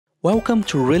Welcome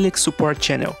to Rilix Support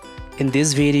channel. In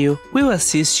this video, we will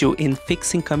assist you in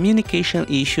fixing communication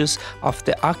issues of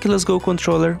the Oculus Go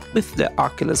controller with the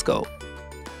Oculus Go.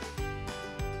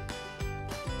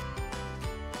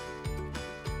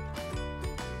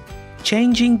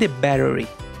 Changing the battery.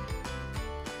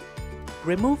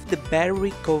 Remove the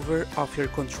battery cover of your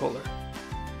controller.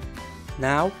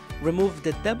 Now, remove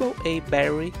the AA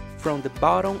battery from the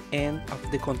bottom end of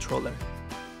the controller.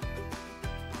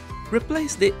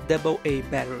 Replace the AA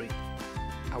battery.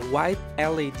 A white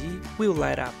LED will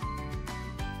light up.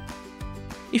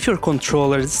 If your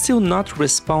controller is still not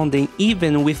responding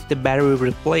even with the battery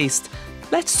replaced,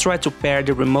 let's try to pair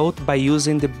the remote by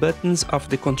using the buttons of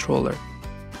the controller.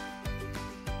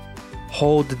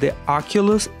 Hold the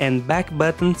Oculus and back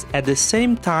buttons at the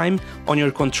same time on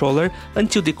your controller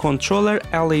until the controller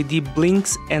LED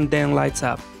blinks and then lights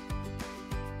up.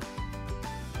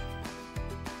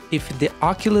 If the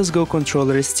Oculus Go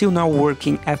controller is still not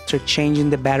working after changing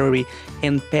the battery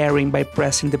and pairing by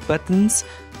pressing the buttons,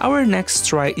 our next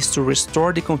try is to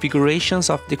restore the configurations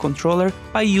of the controller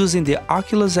by using the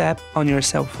Oculus App on your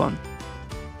cell phone.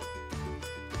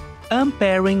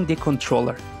 Unpairing the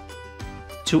controller.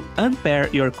 To unpair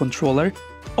your controller,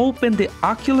 open the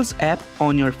Oculus App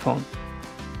on your phone.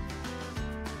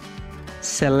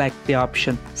 Select the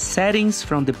option Settings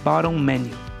from the bottom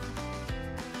menu.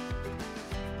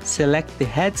 Select the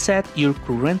headset you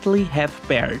currently have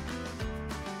paired.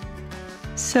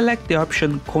 Select the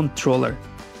option Controller.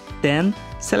 Then,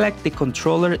 select the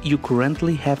controller you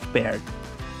currently have paired.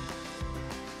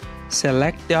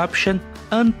 Select the option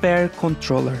Unpair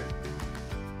Controller.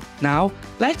 Now,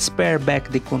 let's pair back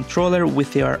the controller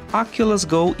with your Oculus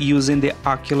Go using the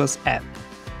Oculus App.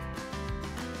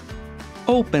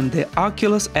 Open the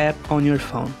Oculus App on your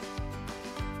phone.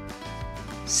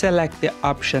 Select the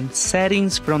option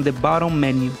Settings from the bottom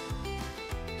menu.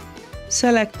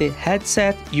 Select the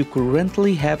headset you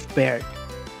currently have paired.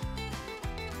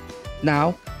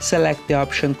 Now, select the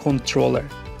option Controller.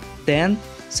 Then,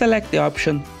 select the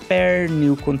option Pair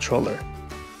New Controller.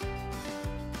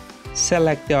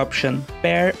 Select the option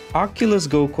Pair Oculus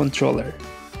Go Controller.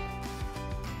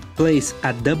 Place a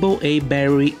AA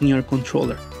battery in your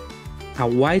controller. A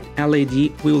white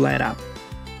LED will light up.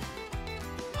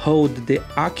 Hold the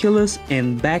Oculus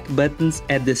and back buttons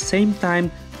at the same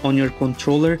time on your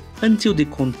controller until the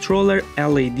controller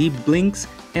LED blinks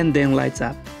and then lights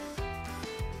up.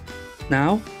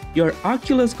 Now, your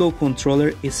Oculus Go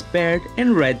controller is paired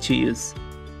and ready to use.